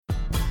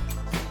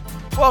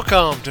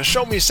Welcome to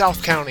Show Me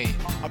South County,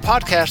 a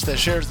podcast that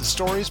shares the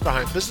stories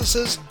behind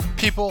businesses,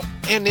 people,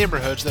 and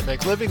neighborhoods that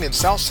make living in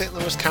South St.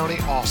 Louis County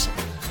awesome.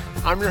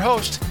 I'm your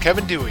host,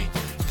 Kevin Dewey.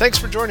 Thanks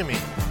for joining me.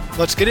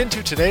 Let's get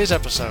into today's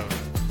episode.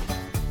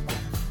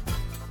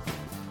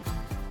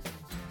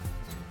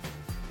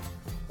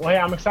 Well, hey,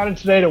 I'm excited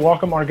today to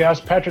welcome our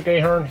guest, Patrick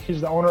Ahern.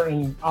 He's the owner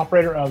and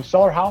operator of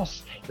Cellar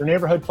House, your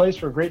neighborhood place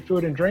for great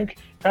food and drink.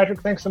 Patrick,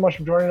 thanks so much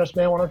for joining us,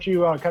 man. Why don't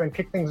you kind of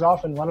kick things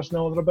off and let us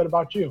know a little bit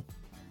about you?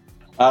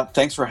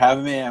 Thanks for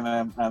having me.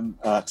 I'm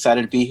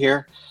excited to be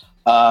here.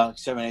 My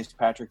name is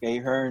Patrick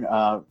Ahern,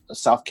 a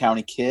South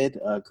County kid.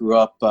 Grew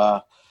up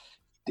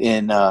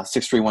in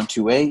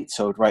 63128,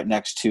 so right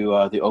next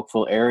to the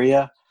Oakville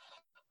area.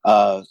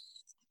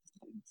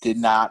 Did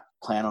not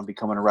plan on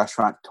becoming a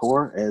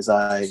restaurateur as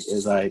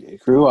I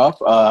grew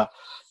up.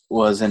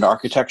 Was into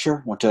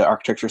architecture. Went to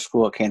architecture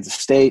school at Kansas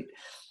State.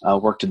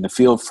 Worked in the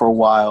field for a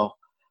while.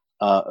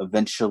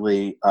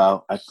 Eventually,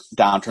 a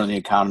downturn in the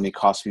economy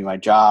cost me my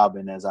job,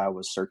 and as I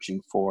was searching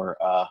for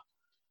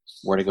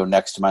where to go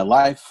next in my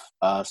life,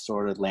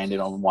 sort of landed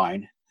on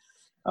wine,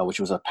 which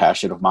was a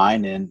passion of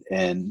mine,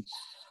 and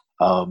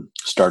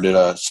started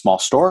a small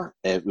store,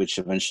 which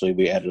eventually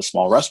we added a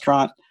small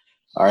restaurant,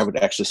 or I would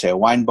actually say a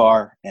wine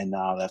bar, and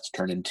now that's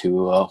turned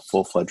into a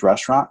full-fledged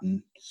restaurant,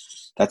 and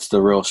that's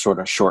the real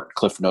sort of short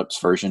Cliff Notes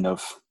version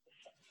of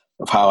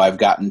how I've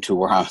gotten to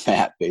where I'm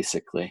at,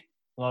 basically.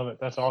 Love it.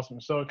 That's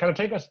awesome. So kind of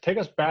take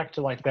us back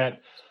to like that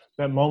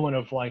moment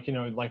of like, you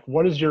know, like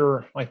what is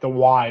your, like the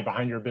why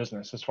behind your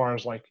business, as far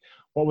as like,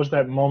 what was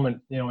that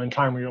moment, you know, in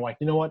time where you're like,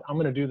 you know what, I'm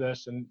going to do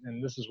this. And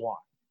this is why.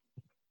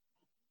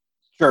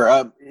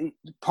 Sure.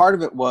 Part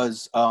of it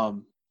was,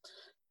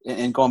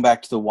 and going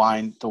back to the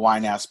wine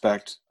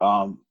aspect,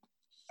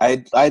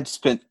 I'd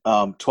spent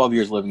 12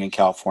 years living in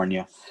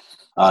California,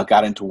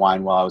 got into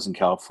wine while I was in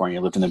California,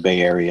 lived in the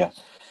Bay Area,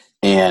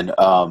 and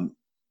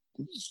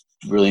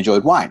really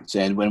enjoyed wines.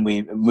 And when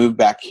we moved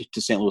back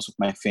to St. Louis with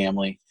my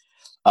family,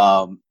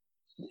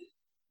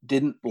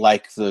 didn't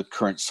like the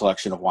current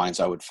selection of wines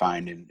I would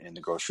find in the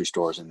grocery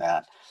stores and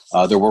that.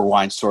 There were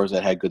wine stores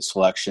that had good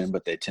selection,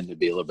 but they tend to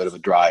be a little bit of a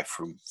drive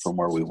from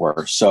where we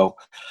were. So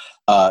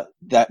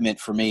that meant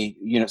for me,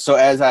 you know, so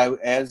as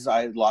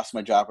I lost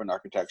my job in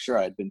architecture,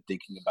 I had been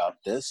thinking about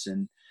this,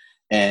 and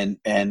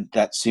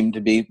that seemed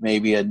to be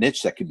maybe a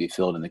niche that could be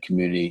filled in the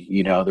community.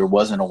 You know, there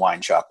wasn't a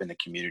wine shop in the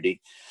community.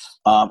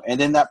 And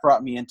then that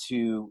brought me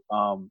into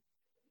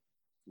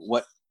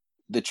what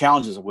the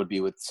challenges would be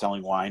with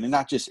selling wine, and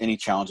not just any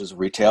challenges of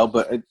retail,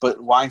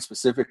 but wine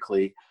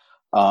specifically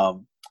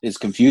is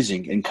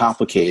confusing and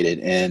complicated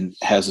and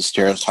has a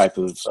stereotype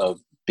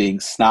of being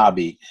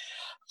snobby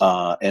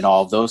and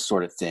all those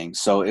sort of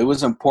things. So it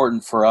was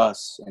important for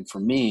us and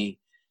for me,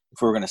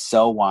 if we were going to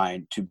sell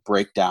wine, to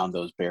break down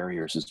those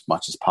barriers as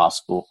much as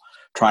possible,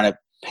 trying to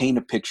paint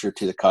a picture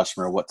to the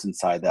customer of what's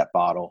inside that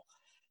bottle.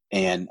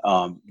 And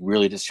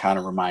really just trying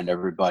to remind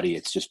everybody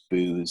it's just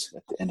booze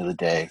at the end of the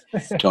day.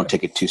 Don't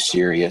take it too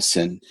serious,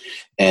 and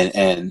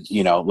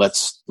you know,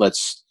 let's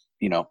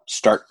you know,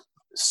 start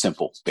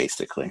simple,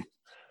 basically.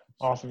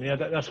 Awesome. Yeah,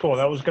 that's cool.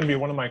 That was going to be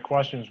one of my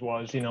questions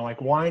was, you know,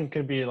 like wine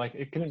could be like,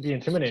 it can be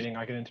intimidating,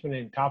 like an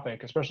intimidating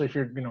topic, especially if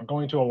you're, you know,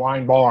 going to a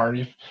wine bar.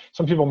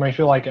 Some people may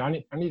feel like I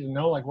need to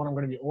know like what I'm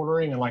going to be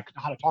ordering and like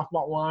how to talk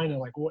about wine and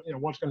like what, you know,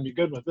 what's going to be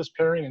good with this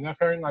pairing and that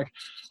pairing. Like,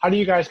 how do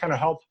you guys kind of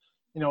help,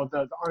 you know,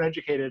 the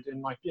uneducated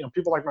and like, you know,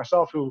 people like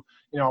myself who,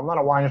 you know, I'm not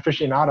a wine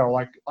aficionado,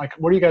 like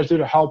what do you guys do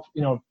to help,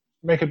 you know,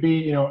 make it be,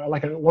 you know,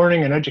 like a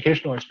learning and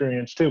educational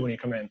experience too when you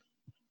come in?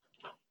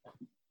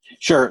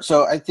 Sure.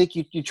 So I think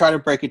you try to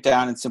break it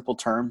down in simple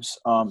terms.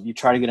 You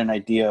try to get an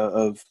idea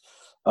of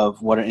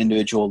what an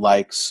individual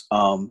likes,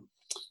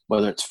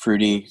 whether it's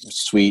fruity,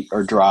 sweet,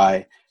 or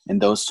dry,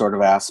 and those sort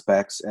of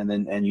aspects.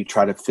 And you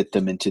try to fit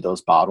them into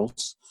those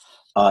bottles.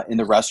 In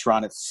the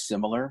restaurant, it's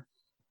similar,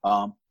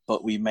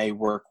 but we may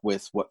work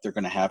with what they're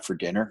going to have for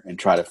dinner and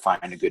try to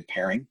find a good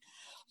pairing.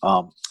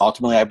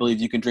 Ultimately, I believe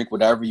you can drink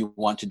whatever you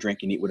want to drink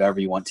and eat whatever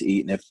you want to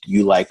eat. And if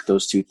you like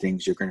those two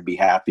things, you're going to be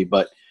happy.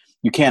 But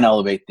you can't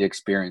elevate the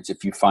experience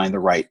if you find the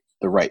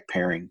right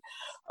pairing.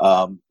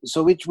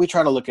 So we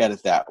try to look at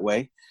it that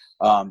way.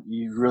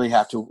 You really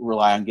have to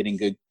rely on getting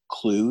good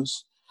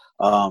clues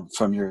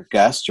from your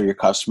guests or your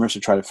customers to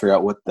try to figure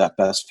out what that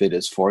best fit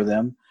is for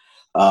them.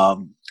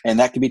 And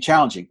that can be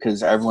challenging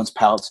because everyone's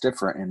palate's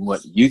different, and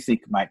what you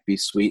think might be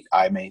sweet,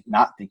 I may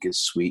not think is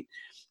sweet,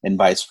 and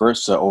vice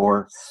versa.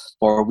 Or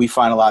we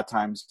find a lot of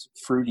times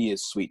fruity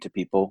is sweet to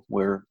people,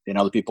 where in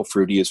other people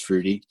fruity is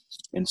fruity,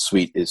 and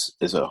sweet is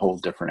a whole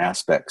different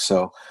aspect.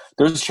 So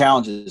there's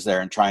challenges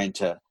there in trying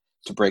to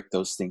break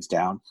those things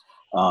down,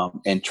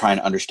 and trying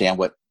to understand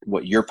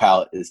what your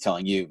palate is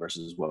telling you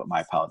versus what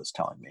my palate is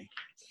telling me.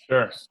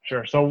 Sure.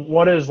 So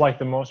what is like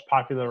the most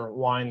popular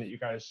wine that you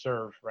guys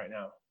serve right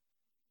now?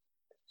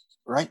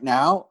 Right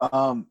now,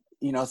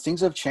 you know,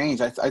 things have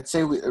changed. I'd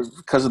say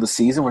because of the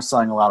season, we're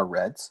selling a lot of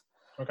reds.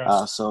 Okay.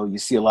 So you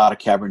see a lot of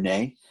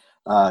Cabernet.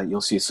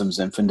 You'll see some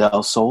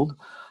Zinfandel sold.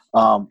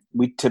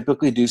 We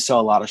typically do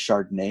sell a lot of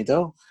Chardonnay,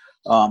 though.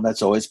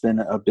 That's always been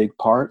a big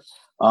part.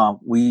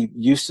 We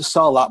used to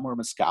sell a lot more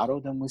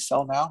Moscato than we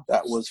sell now.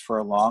 That was for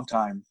a long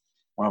time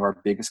one of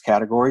our biggest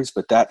categories,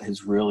 but that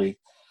has really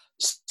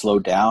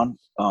slowed down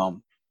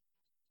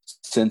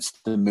since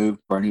the move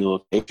to our new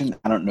location.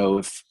 I don't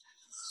know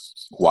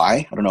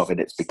why. I don't know if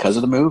it's because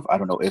of the move. I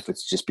don't know if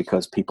it's just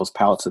because people's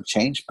palates have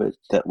changed, but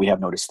that we have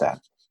noticed that.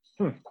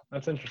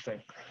 That's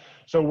interesting.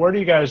 So where do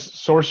you guys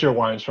source your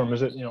wines from?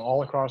 Is it,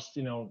 all across,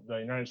 the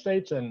United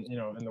States and,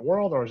 in the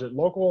world, or is it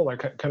local? Like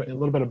kind of a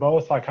little bit of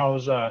both? Like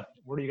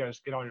where do you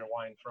guys get all your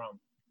wine from?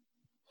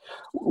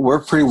 We're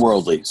pretty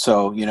worldly.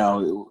 So,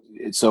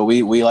 so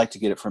we like to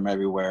get it from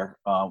everywhere.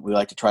 We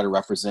like to try to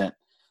represent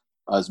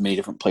as many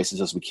different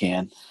places as we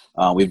can.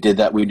 We do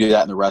that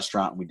in the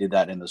restaurant, and we did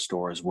that in the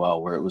store as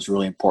well, where it was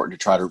really important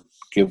to try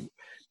to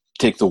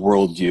take the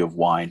world view of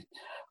wine,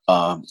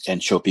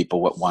 and show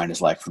people what wine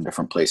is like from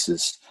different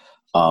places.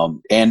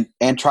 And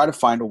try to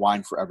find a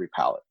wine for every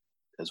palate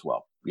as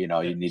well. You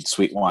need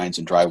sweet wines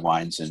and dry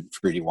wines and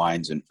fruity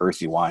wines and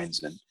earthy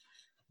wines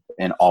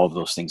and all of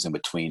those things in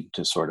between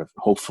to sort of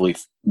hopefully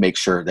make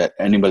sure that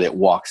anybody that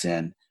walks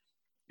in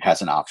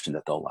has an option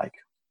that they'll like.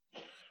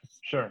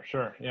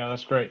 Sure. Yeah,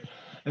 that's great.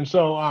 And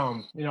so,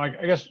 I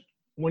guess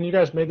when you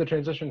guys made the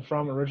transition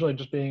from originally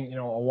just being,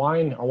 a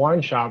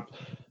wine shop,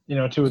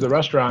 to the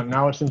restaurant,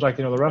 now it seems like,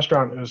 the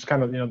restaurant is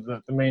kind of,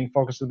 the main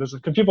focus of the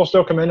business. Can people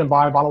still come in and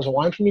buy bottles of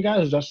wine from you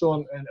guys? Is that still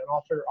an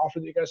offer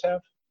that you guys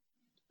have?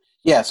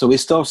 Yeah, so we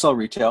still sell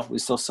retail. We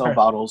still sell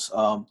bottles.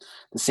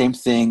 The same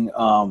thing.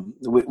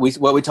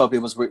 What we tell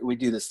people is we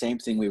do the same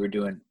thing we were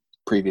doing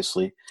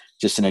previously,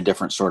 just in a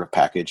different sort of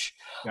package.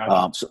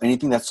 Gotcha. So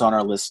anything that's on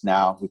our list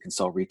now, we can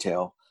sell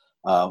retail.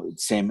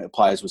 Same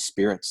applies with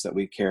spirits that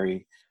we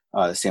carry.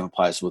 The same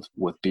applies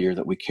with beer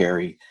that we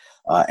carry.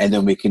 And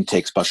then we can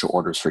take special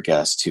orders for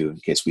guests too, in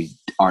case we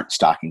aren't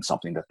stocking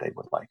something that they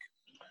would like.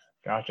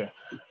 Gotcha.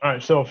 All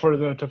right. So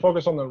to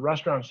focus on the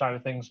restaurant side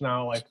of things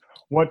now, like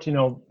what,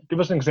 give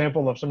us an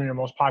example of some of your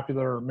most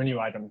popular menu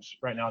items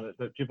right now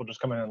that people just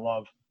come in and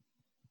love.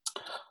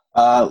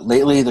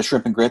 Lately, the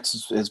shrimp and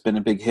grits has been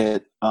a big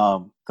hit.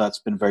 That's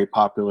been very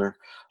popular.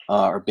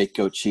 Our baked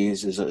goat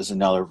cheese is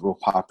another real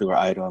popular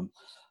item.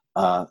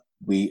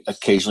 We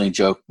occasionally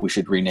joke we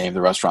should rename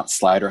the restaurant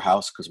Slider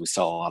House because we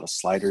sell a lot of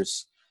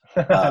sliders.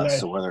 Nice.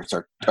 So whether it's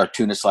our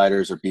tuna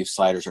sliders or beef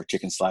sliders or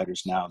chicken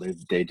sliders now,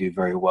 they do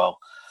very well.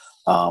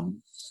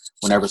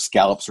 Whenever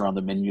scallops are on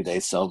the menu, they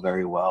sell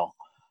very well.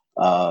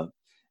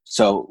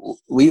 So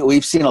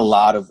we've seen a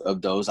lot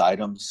of those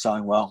items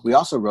selling well. We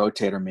also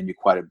rotate our menu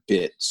quite a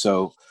bit.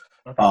 So,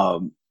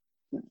 okay.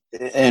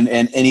 And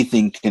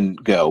anything can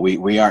go.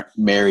 We aren't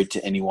married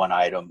to any one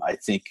item. I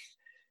think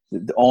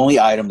the only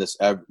item that's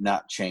ever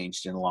not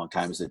changed in a long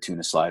time is the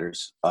tuna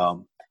sliders.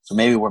 So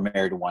maybe we're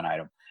married to one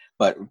item,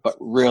 but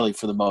really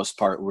for the most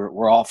part,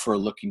 we're all for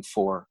looking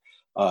for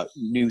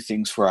new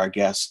things for our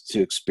guests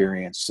to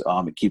experience.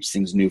 It keeps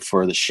things new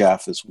for the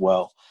chef as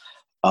well.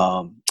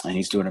 And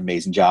he's doing an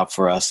amazing job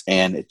for us.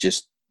 And it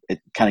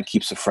kind of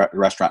keeps the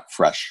restaurant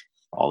fresh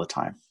all the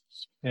time.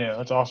 Yeah,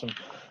 that's awesome.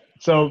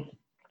 So,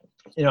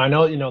 I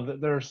know,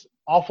 there's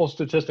awful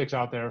statistics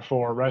out there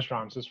for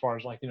restaurants as far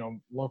as like,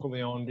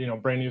 locally owned,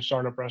 brand new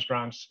startup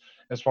restaurants,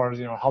 as far as,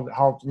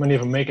 how many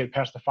of them make it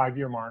past the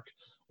 5-year mark.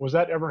 Was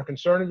that ever a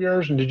concern of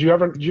yours? And did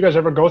you guys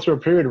ever go through a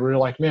period where you're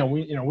like, man,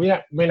 we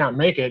may not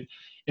make it?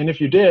 And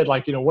if you did,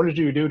 like, what did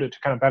you do to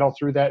kind of battle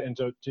through that and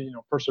to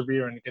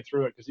persevere and get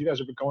through it? Because you guys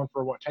have been going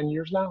for 10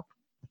 years now?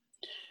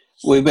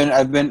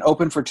 I've been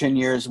open for 10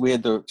 years. We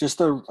had the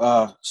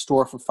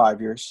store for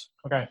 5 years.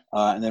 Okay.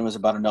 And then it was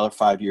about another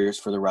 5 years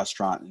for the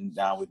restaurant. And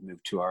now we've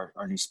moved to our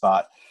new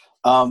spot.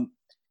 At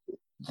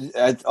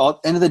the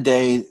end of the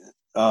day,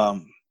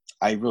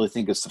 I really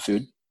think it's the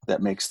food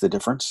that makes the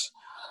difference.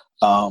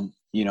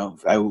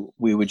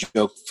 We would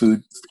joke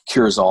food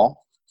cures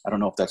all. I don't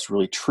know if that's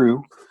really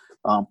true,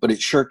 but it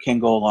sure can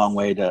go a long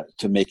way to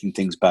making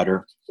things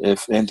better.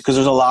 Because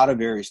there's a lot of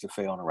areas to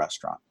fail in a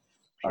restaurant.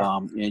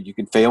 Sure. You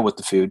can fail with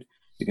the food.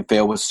 You can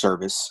fail with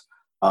service.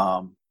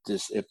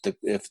 Just if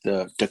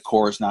the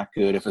decor is not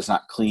good, if it's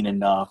not clean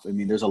enough. I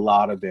mean, there's a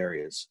lot of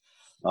areas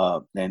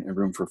and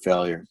room for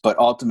failure. But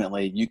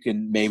ultimately, you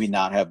can maybe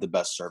not have the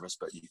best service,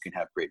 but you can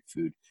have great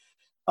food.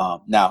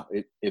 Now,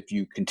 if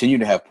you continue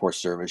to have poor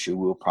service, you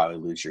will probably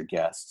lose your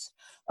guests.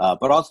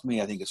 But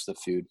ultimately, I think it's the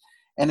food,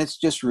 and it's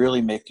just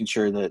really making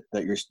sure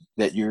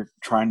that you're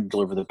trying to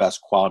deliver the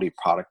best quality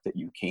product that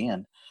you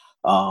can,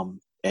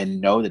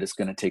 and know that it's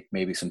going to take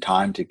maybe some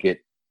time to get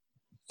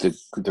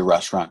the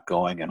restaurant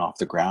going and off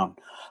the ground.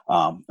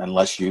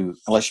 Unless you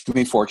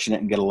be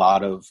fortunate and get a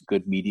lot of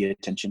good media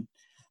attention,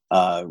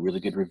 really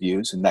good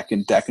reviews, and that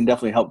can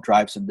definitely help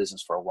drive some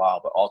business for a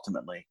while. But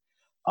ultimately,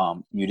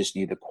 you just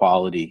need the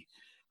quality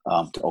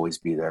to always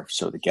be there,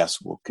 so the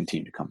guests will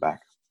continue to come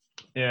back.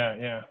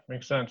 Yeah,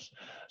 makes sense.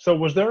 So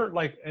was there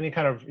like any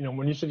kind of,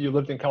 when you said you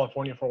lived in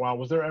California for a while,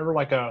 was there ever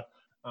like a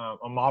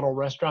model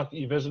restaurant that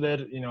you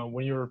visited,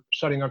 when you were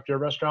setting up your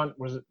restaurant?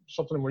 Was it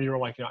something where you were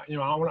like, I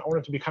want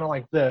it to be kind of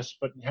like this,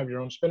 but you have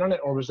your own spin on it?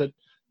 Or did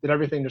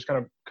everything just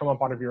kind of come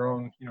up out of your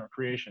own,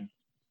 creation?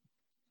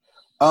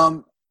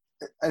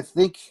 I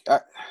think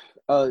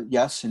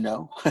yes and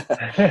no.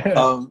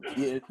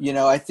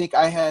 I think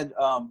I had,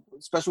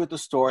 especially with the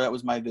store, that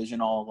was my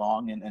vision all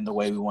along, and the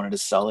way we wanted to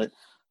sell it,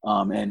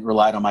 and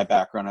relied on my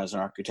background as an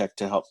architect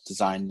to help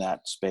design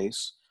that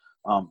space.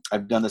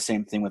 I've done the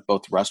same thing with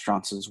both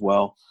restaurants as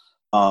well.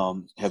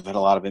 Have had a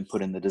lot of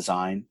input in the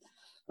design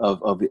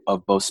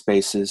of both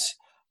spaces.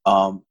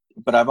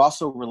 But I've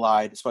also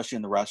relied, especially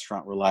in the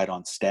restaurant, relied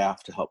on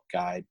staff to help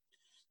guide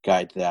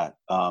that.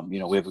 We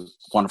have a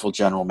wonderful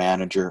general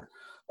manager,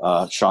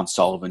 Sean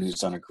Sullivan, who's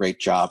done a great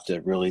job to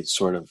really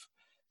sort of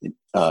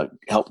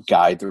help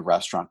guide the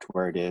restaurant to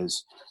where it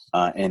is.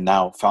 And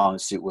now following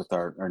suit with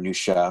our new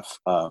chef,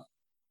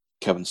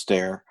 Kevin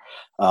Stair,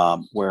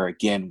 where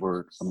again,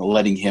 I'm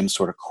letting him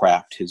sort of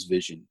craft his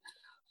vision.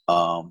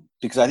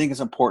 Because I think it's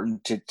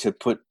important to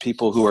put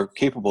people who are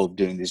capable of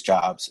doing these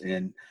jobs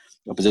in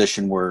a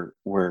position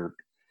where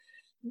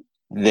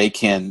they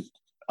can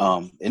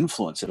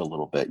influence it a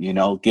little bit,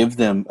 give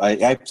them,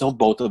 I told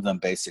both of them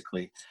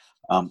basically,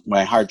 when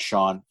I hired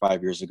Sean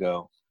 5 years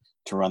ago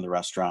to run the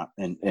restaurant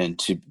and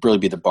to really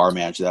be the bar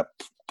manager at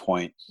that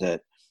point,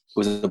 that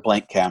was a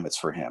blank canvas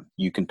for him.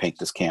 You can paint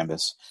this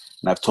canvas.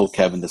 And I've told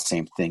Kevin the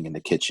same thing in the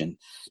kitchen.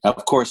 Now,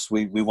 of course,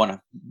 we want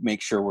to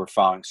make sure we're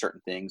following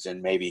certain things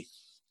and maybe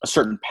a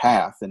certain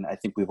path. And I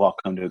think we've all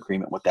come to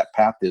agreement what that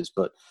path is.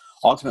 But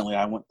ultimately,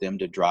 I want them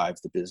to drive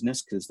the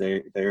business because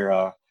they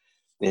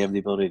have the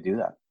ability to do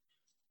that.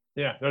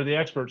 Yeah, they're the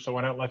experts, so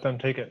why not let them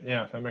take it?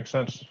 Yeah, that makes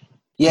sense.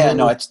 Yeah,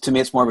 no, to me,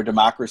 it's more of a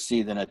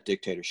democracy than a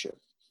dictatorship.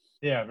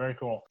 Yeah, very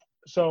cool.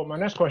 So my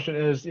next question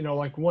is,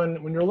 like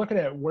when you're looking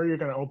at where you're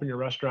going to open your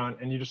restaurant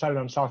and you decided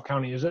on South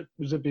County, is it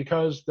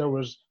because there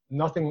was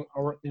nothing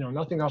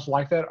else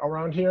like that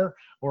around here,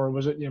 or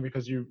was it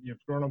because you've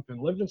grown up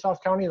and lived in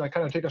South County? Like,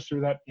 kind of take us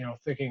through that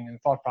thinking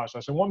and thought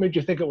process, and what made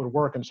you think it would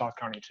work in South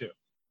County too?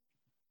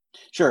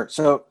 Sure.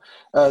 So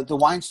the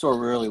wine store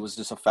really was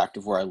just a fact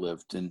of where I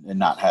lived and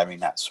not having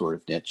that sort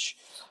of niche.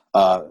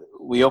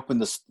 We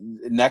opened this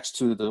next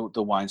to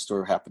the wine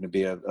store, happened to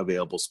be a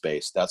available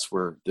space. That's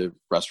where the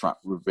restaurant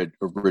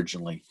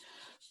originally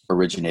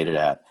originated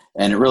at.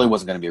 And it really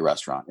wasn't going to be a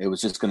restaurant. It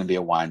was just going to be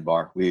a wine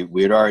bar.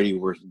 We had already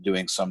were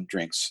doing some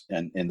drinks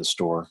in the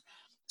store,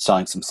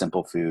 selling some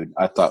simple food.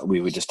 I thought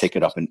we would just take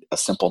it up in a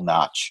simple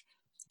notch,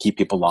 keep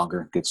people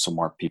longer, get some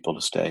more people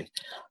to stay.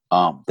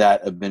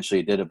 That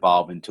eventually did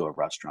evolve into a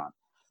restaurant.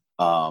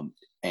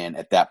 And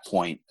at that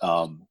point,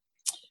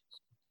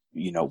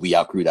 we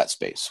outgrew that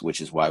space,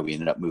 which is why we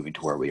ended up moving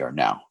to where we are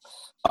now.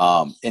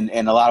 And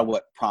a lot of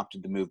what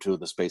prompted the move to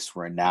the space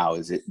we're in now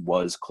is it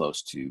was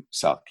close to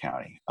South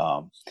County.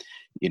 I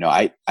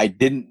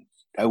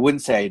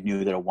wouldn't say I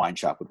knew that a wine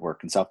shop would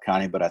work in South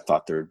County, but I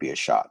thought there would be a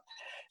shot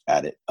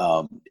at it.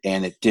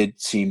 And it did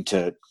seem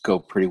to go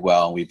pretty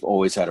well. We've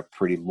always had a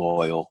pretty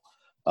loyal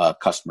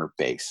customer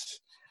base.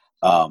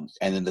 And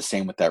then the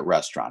same with that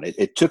restaurant.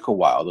 It took a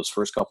while. Those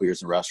first couple of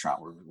years in the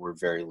restaurant were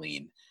very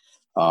lean.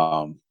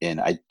 And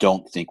I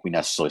don't think we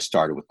necessarily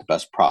started with the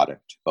best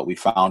product, but we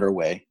found our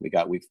way.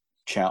 We've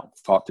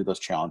fought through those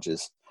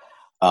challenges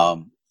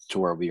to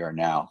where we are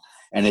now.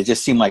 And it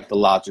just seemed like the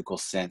logical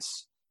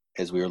sense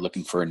as we were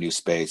looking for a new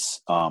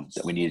space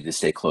that we needed to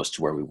stay close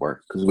to where we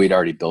were, because we'd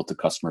already built a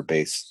customer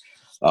base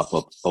up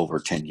over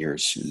 10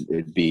 years.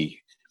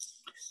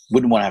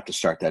 Wouldn't want to have to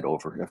start that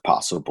over if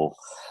possible.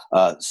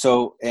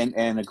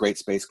 And a great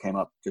space came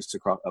up just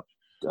across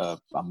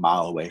a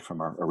mile away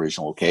from our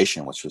original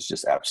location, which was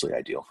just absolutely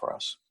ideal for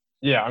us.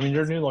 Yeah, I mean,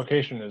 your new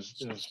location is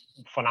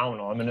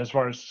phenomenal. I mean, as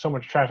far as so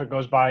much traffic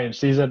goes by and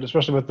sees it,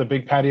 especially with the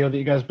big patio that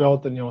you guys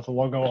built and, with the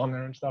logo on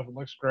there and stuff, it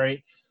looks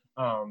great.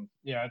 You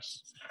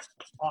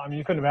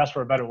couldn't have asked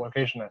for a better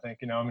location, I think.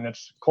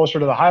 It's closer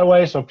to the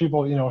highway, so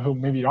people, who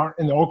maybe aren't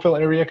in the Oakville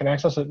area can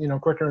access it,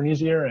 quicker and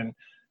easier. And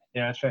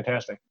yeah, it's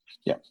fantastic.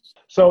 Yeah.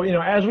 So,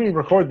 as we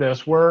record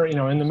this, we're,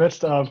 in the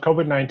midst of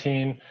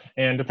COVID-19,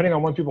 and depending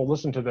on when people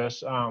listen to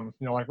this,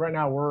 like right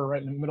now we're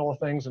right in the middle of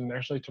things, and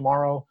actually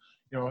tomorrow,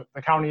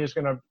 the county is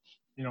going to,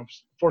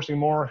 forcing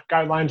more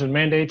guidelines and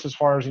mandates as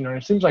far as,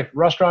 it seems like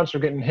restaurants are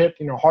getting hit,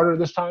 harder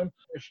this time.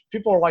 If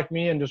people are like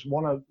me and just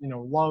want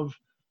to,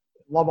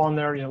 love on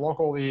their,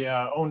 locally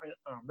owned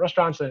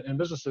restaurants and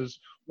businesses,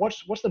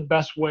 what's the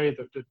best way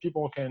that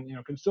people can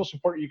still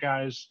support you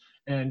guys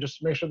and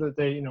just make sure that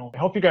they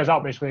help you guys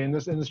out basically in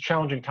this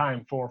challenging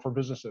time for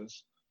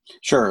businesses?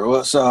 Sure.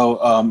 Well, so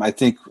I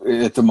think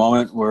at the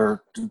moment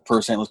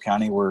per St. Louis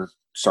County, we're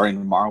starting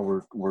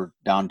tomorrow. We're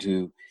down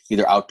to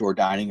either outdoor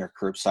dining or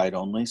curbside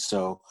only.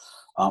 So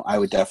I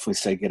would definitely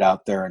say get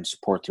out there and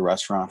support the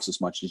restaurants as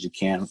much as you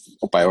can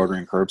by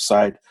ordering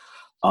curbside.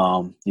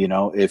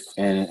 If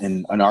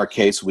in our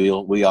case,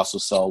 we also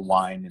sell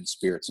wine and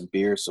spirits and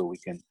beer, so we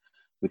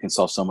can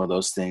sell some of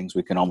those things.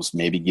 We can almost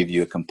maybe give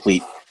you a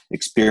complete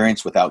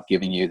experience without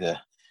giving you the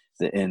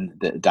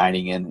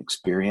dining in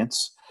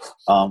experience.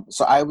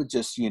 So I would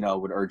just,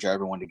 would urge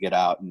everyone to get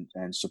out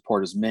and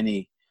support as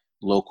many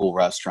local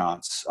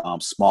restaurants,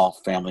 small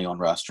family owned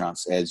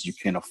restaurants as you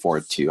can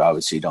afford to.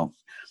 Obviously don't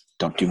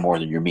do more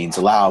than your means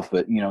allow,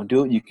 but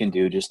do what you can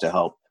do just to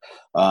help.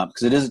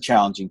 Cause it is a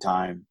challenging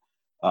time.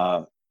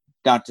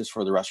 not just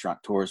for the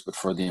restaurateurs, but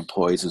for the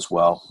employees as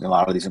well. A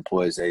lot of these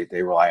employees,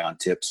 they rely on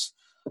tips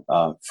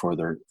for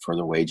their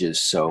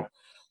wages. So,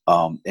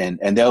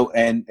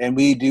 and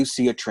we do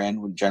see a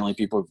trend when generally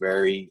people are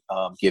very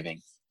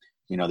giving.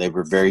 They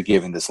were very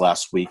giving this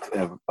last week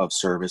of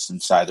service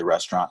inside the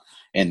restaurant,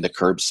 and the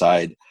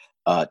curbside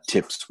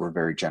tips were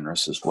very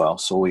generous as well.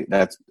 So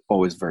that's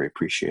always very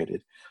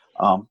appreciated.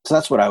 So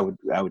that's what I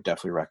would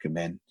definitely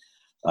recommend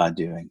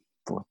doing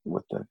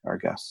with our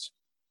guests.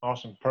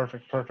 Awesome.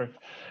 Perfect.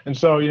 And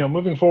so,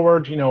 moving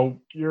forward,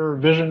 your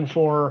vision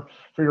for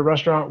your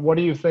restaurant, what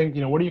do you think,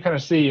 what do you kind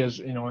of see as,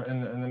 in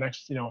the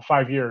next,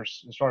 5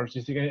 years, as far as, do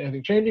you think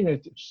anything changing?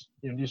 Do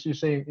you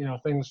see,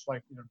 things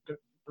like,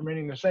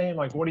 remaining the same?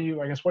 Like,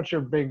 what's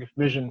your big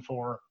vision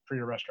for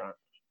your restaurant?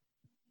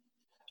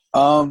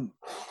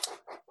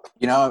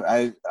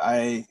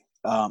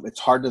 It's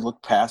hard to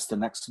look past the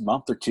next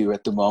month or two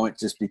at the moment,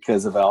 just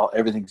because of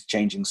everything's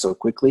changing so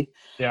quickly.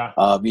 Yeah.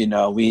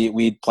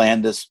 We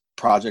planned this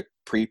project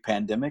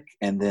pre-pandemic,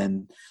 and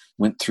then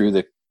went through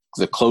the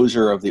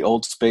closure of the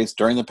old space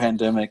during the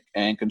pandemic,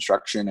 and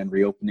construction and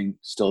reopening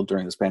still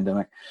during this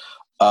pandemic.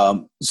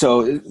 So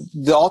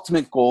the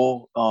ultimate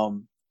goal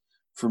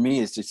for me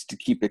is just to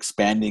keep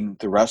expanding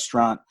the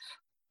restaurant,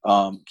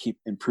 keep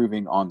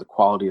improving on the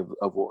quality of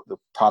the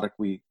product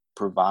we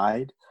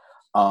provide,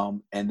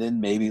 and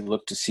then maybe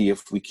look to see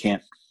if we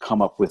can't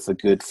come up with a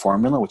good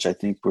formula, which I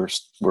think we're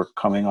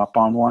coming up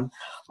on one,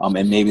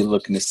 and maybe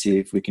looking to see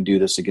if we can do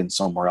this again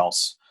somewhere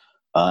else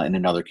in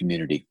another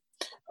community.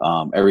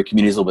 Every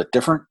community is a little bit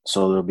different,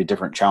 so there'll be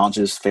different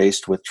challenges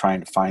faced with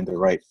trying to find the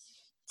right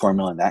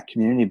formula in that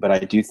community. But I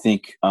do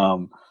think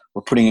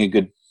we're putting a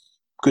good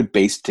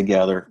base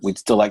together. We'd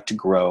still like to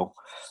grow,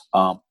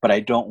 but I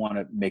don't want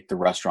to make the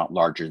restaurant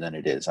larger than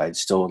it is. I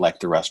still like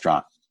the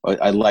restaurant.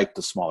 I like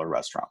the smaller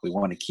restaurant. We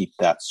want to keep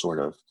that sort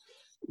of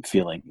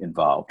feeling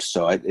involved.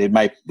 So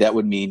that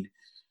would mean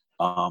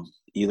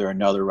either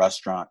another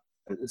restaurant,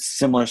 a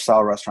similar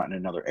style restaurant in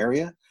another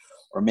area,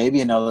 or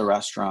maybe another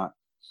restaurant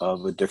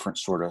of a different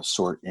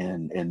sort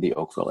in the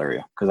Oakville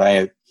area, because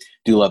I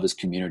do love this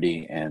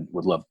community and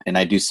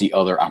I do see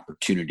other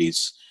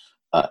opportunities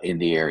in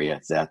the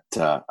area that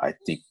I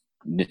think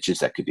niches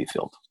that could be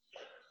filled.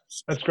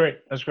 That's great.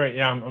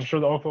 Yeah, I'm sure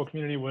the Oakville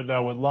community would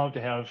love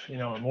to have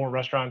more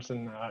restaurants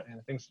and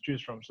things to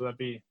choose from. So that'd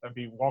be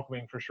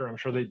welcoming for sure. I'm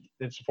sure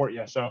they'd support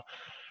you. So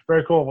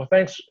very cool. Well,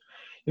 thanks.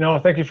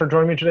 Thank you for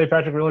joining me today,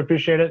 Patrick. Really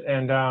appreciate it.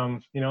 And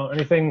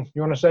anything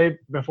you want to say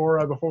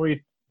before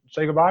we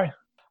say goodbye?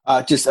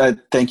 Just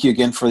thank you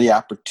again for the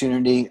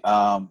opportunity.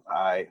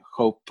 I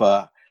hope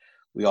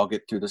we all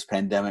get through this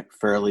pandemic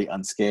fairly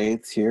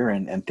unscathed here,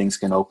 and things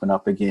can open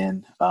up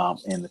again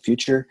in the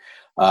future.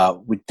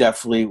 We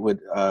definitely would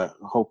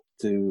hope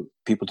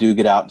people do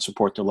get out and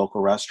support their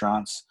local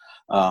restaurants.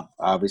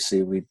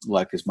 Obviously, we'd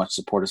like as much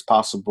support as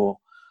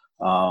possible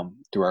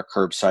through our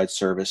curbside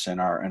service and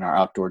our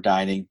outdoor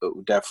dining, but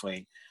we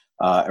definitely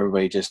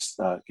everybody just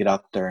get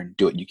out there and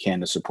do what you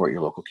can to support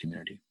your local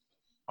community.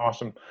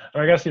 Awesome.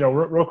 And I guess,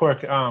 real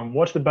quick,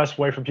 what's the best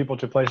way for people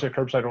to place a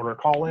curbside order?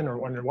 Call in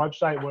or on your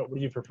website? What do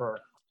you prefer?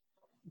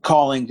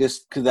 Calling,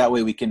 just because that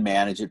way we can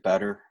manage it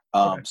better.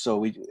 Okay. So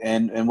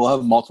we'll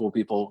have multiple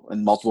people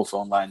and multiple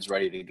phone lines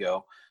ready to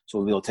go. So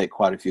we'll be able to take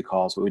quite a few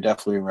calls, but we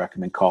definitely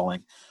recommend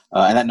calling.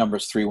 And that number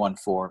is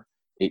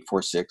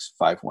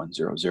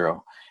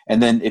 314-846-5100.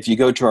 And then if you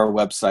go to our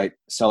website,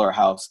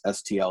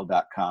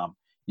 cellarhousestl.com,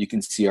 you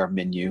can see our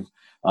menu.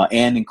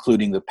 And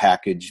including the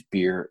packaged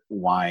beer,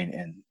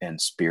 wine, and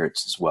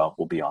spirits as well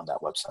will be on that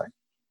website.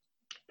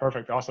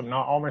 Perfect. Awesome.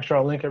 Now I'll make sure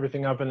I'll link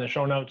everything up in the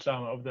show notes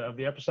of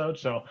the episode.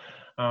 So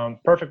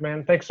perfect,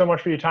 man. Thanks so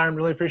much for your time.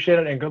 Really appreciate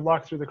it. And good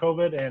luck through the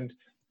COVID and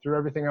through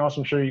everything else.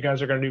 I'm sure you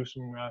guys are going to do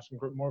some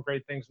more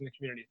great things in the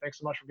community. Thanks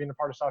so much for being a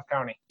part of South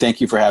County.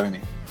 Thank you for having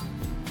me.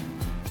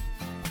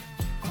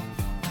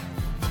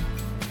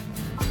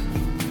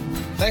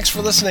 Thanks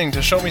for listening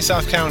to Show Me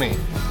South County.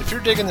 If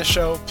you're digging the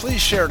show, please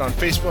share it on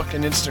Facebook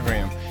and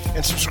Instagram,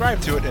 and subscribe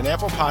to it in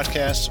Apple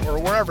Podcasts or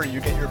wherever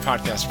you get your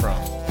podcasts from.